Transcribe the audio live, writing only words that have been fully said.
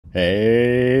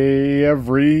Hey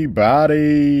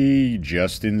everybody,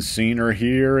 Justin Cena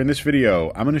here. In this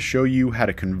video, I'm going to show you how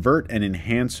to convert and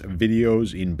enhance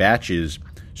videos in batches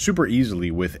super easily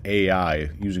with AI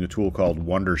using a tool called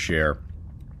Wondershare.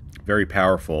 Very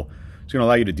powerful. It's going to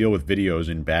allow you to deal with videos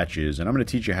in batches, and I'm going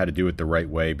to teach you how to do it the right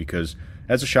way because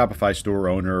as a Shopify store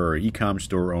owner or e-com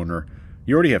store owner,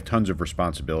 you already have tons of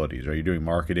responsibilities. Right? You're doing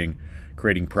marketing,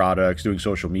 creating products, doing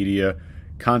social media,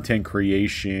 content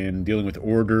creation, dealing with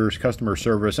orders, customer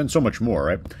service, and so much more,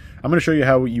 right? I'm going to show you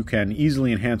how you can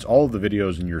easily enhance all of the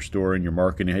videos in your store and your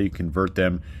marketing, how you convert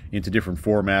them into different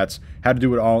formats, how to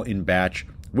do it all in batch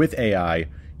with AI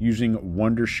using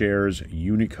Wondershare's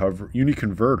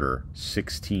UniConverter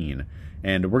 16.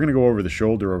 And we're going to go over the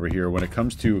shoulder over here when it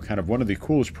comes to kind of one of the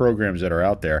coolest programs that are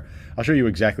out there. I'll show you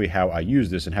exactly how I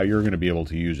use this and how you're going to be able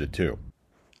to use it too.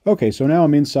 Okay, so now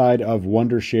I'm inside of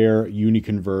Wondershare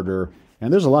UniConverter.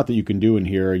 And there's a lot that you can do in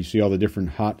here. You see all the different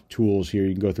hot tools here.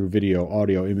 You can go through video,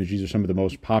 audio, image. These are some of the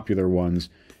most popular ones.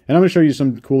 And I'm going to show you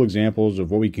some cool examples of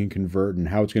what we can convert and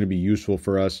how it's going to be useful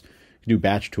for us. You can do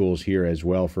batch tools here as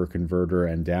well for converter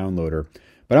and downloader.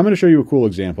 But I'm going to show you a cool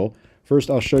example. First,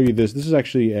 I'll show you this. This is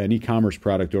actually an e-commerce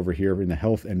product over here in the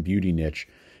health and beauty niche.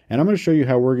 And I'm going to show you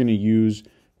how we're going to use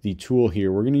the tool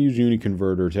here. We're going to use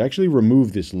UniConverter to actually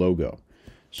remove this logo.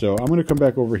 So I'm going to come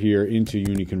back over here into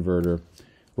UniConverter.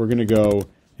 We're going to go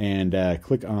and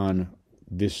click on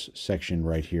this section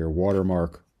right here,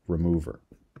 Watermark Remover.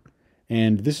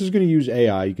 And this is going to use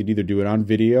AI. You could either do it on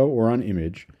video or on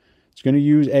image. It's going to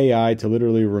use AI to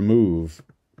literally remove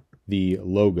the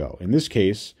logo. In this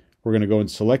case, we're going to go and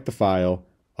select the file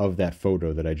of that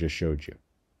photo that I just showed you.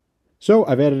 So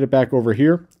I've added it back over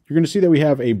here. You're going to see that we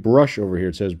have a brush over here.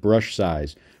 It says brush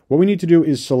size. What we need to do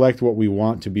is select what we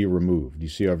want to be removed. You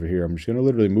see over here, I'm just going to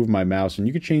literally move my mouse, and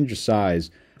you can change the size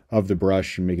of the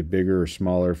brush and make it bigger or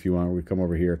smaller if you want. We come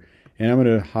over here, and I'm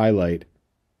going to highlight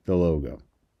the logo.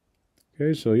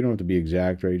 Okay, so you don't have to be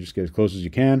exact, right? You just get as close as you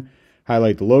can.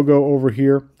 Highlight the logo over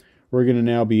here. We're going to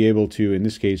now be able to, in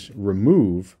this case,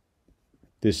 remove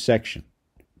this section.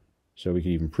 So we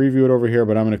can even preview it over here,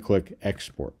 but I'm going to click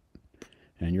Export.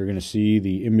 And you're going to see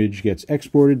the image gets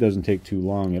exported. Doesn't take too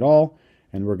long at all.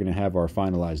 And we're going to have our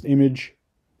finalized image.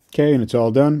 Okay, and it's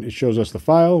all done. It shows us the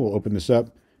file. We'll open this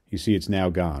up. You see it's now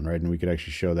gone, right? And we could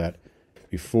actually show that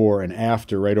before and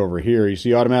after right over here. You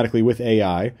see automatically with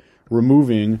AI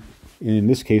removing, in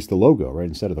this case, the logo, right?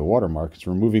 Instead of the watermark, it's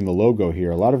removing the logo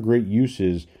here. A lot of great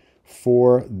uses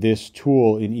for this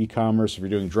tool in e-commerce. If you're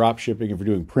doing drop shipping, if you're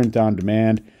doing print on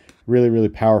demand, really, really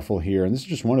powerful here. And this is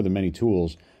just one of the many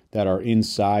tools that are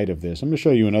inside of this. I'm going to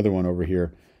show you another one over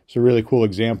here. It's a really cool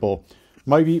example.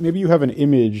 Maybe you have an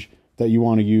image that you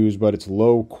want to use, but it's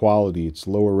low quality, it's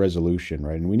lower resolution,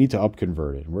 right? And we need to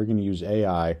upconvert it. And we're going to use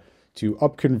AI to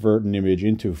upconvert an image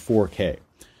into 4K.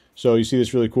 So you see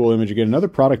this really cool image. Again, another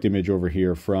product image over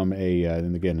here from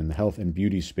and again, in the health and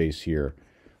beauty space here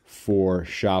for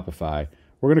Shopify.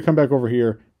 We're going to come back over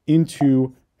here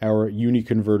into our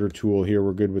UniConverter tool here.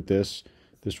 We're good with this.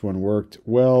 This one worked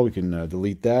well. We can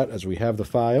delete that as we have the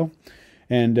file.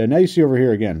 And now you see over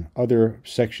here, again, other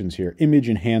sections here. Image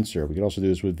enhancer. We could also do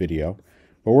this with video.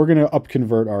 But we're going to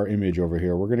upconvert our image over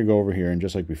here. We're going to go over here, and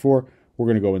just like before, we're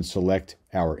going to go and select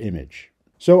our image.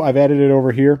 So I've added it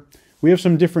over here. We have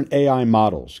some different AI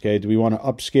models. Okay, do we want to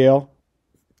upscale?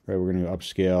 Right, we're going to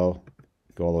upscale,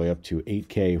 go all the way up to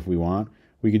 8K if we want.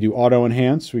 We could do auto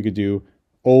enhance. We could do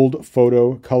old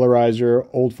photo colorizer,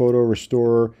 old photo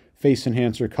restorer, face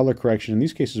enhancer, color correction. In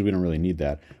these cases, we don't really need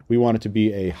that. We want it to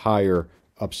be a higher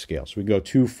upscale. So we go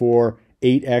 2, 4,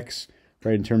 8X,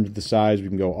 right? In terms of the size, we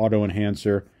can go auto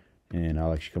enhancer, and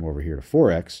I'll actually come over here to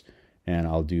 4X, and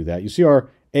I'll do that. You see our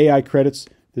AI credits.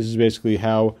 This is basically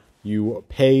how you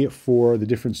pay for the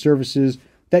different services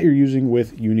that you're using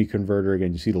with UniConverter.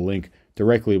 Again, you see the link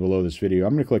directly below this video.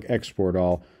 I'm going to click Export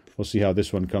All. We'll see how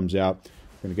this one comes out.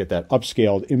 We're going to get that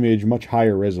upscaled image, much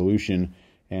higher resolution,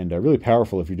 and really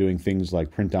powerful if you're doing things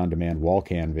like print-on-demand wall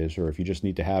canvas, or if you just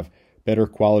need to have better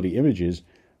quality images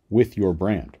with your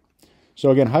brand. So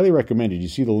again, highly recommended. You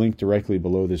see the link directly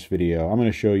below this video. I'm going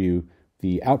to show you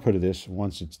the output of this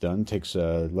once it's done. It takes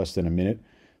less than a minute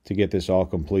to get this all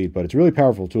complete, but it's a really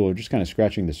powerful tool. We're just kind of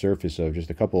scratching the surface of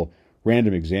just a couple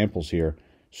random examples here.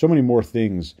 So many more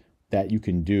things that you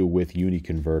can do with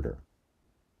UniConverter.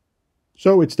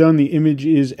 So it's done. The image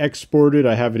is exported.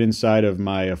 I have it inside of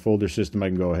my folder system. I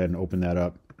can go ahead and open that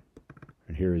up.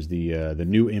 And here is the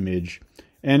new image.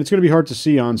 And it's going to be hard to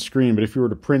see on screen, but if we were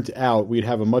to print out, we'd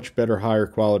have a much better, higher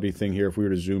quality thing here. If we were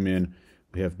to zoom in,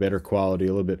 we have better quality, a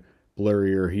little bit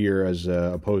blurrier here as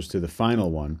opposed to the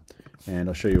final one. And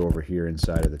I'll show you over here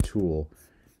inside of the tool.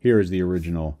 Here is the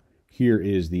original. Here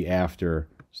is the after.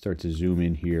 Start to zoom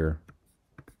in here.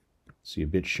 See a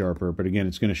bit sharper, but again,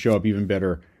 it's going to show up even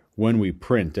better when we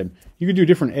print. And you can do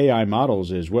different AI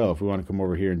models as well. If we want to come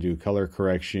over here and do color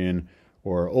correction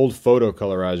or old photo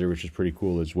colorizer, which is pretty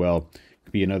cool as well,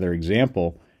 could be another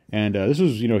example. And this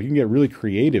is, you can get really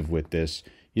creative with this.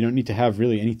 You don't need to have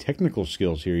really any technical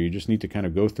skills here. You just need to kind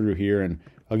of go through here, and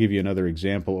I'll give you another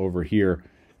example over here,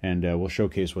 and we'll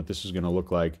showcase what this is going to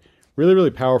look like. Really,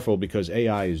 really powerful because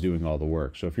AI is doing all the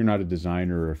work. So if you're not a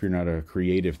designer or if you're not a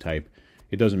creative type,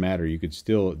 it doesn't matter. You could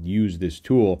still use this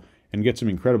tool and get some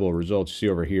incredible results. You see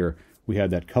over here, we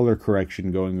had that color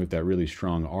correction going with that really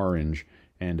strong orange.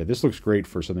 And this looks great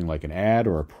for something like an ad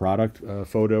or a product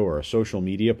photo or a social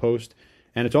media post.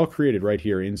 And it's all created right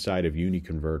here inside of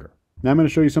UniConverter. Now I'm going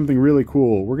to show you something really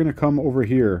cool. We're going to come over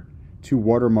here to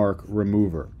Watermark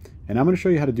Remover. And I'm going to show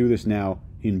you how to do this now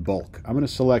in bulk. I'm going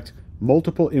to select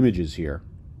multiple images here.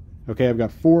 Okay, I've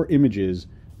got 4 images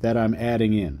that I'm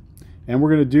adding in. And we're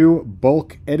going to do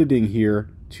bulk editing here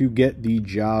to get the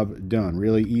job done.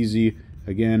 Really easy.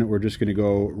 Again, we're just going to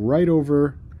go right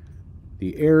over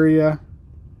the area.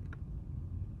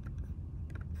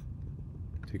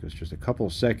 Take us just a couple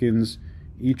seconds.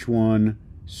 Each one,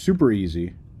 super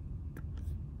easy.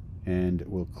 And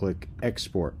we'll click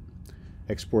export.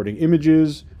 Exporting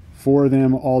images, 4 of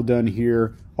them all done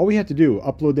here. All we have to do,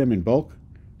 upload them in bulk,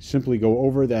 simply go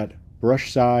over that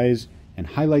brush size and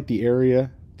highlight the area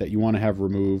that you want to have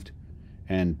removed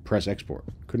and press export.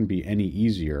 Couldn't be any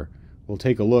easier. We'll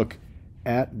take a look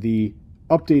at the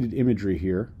updated imagery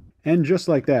here. And just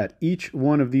like that, each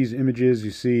one of these images,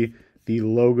 you see the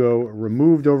logo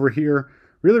removed over here.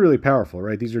 Really, really powerful,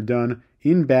 right? These are done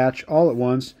in batch all at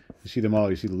once. You see them all,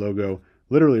 you see the logo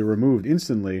literally removed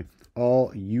instantly,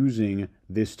 all using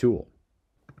this tool.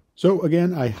 So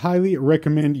again, I highly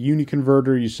recommend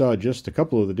UniConverter. You saw just a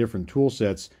couple of the different tool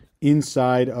sets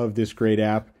inside of this great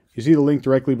app. You see the link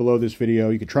directly below this video.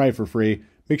 You can try it for free.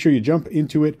 Make sure you jump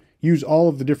into it. Use all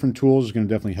of the different tools. It's going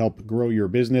to definitely help grow your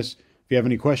business. If you have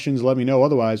any questions, let me know.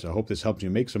 Otherwise, I hope this helps you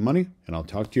make some money, and I'll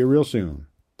talk to you real soon.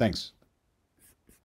 Thanks.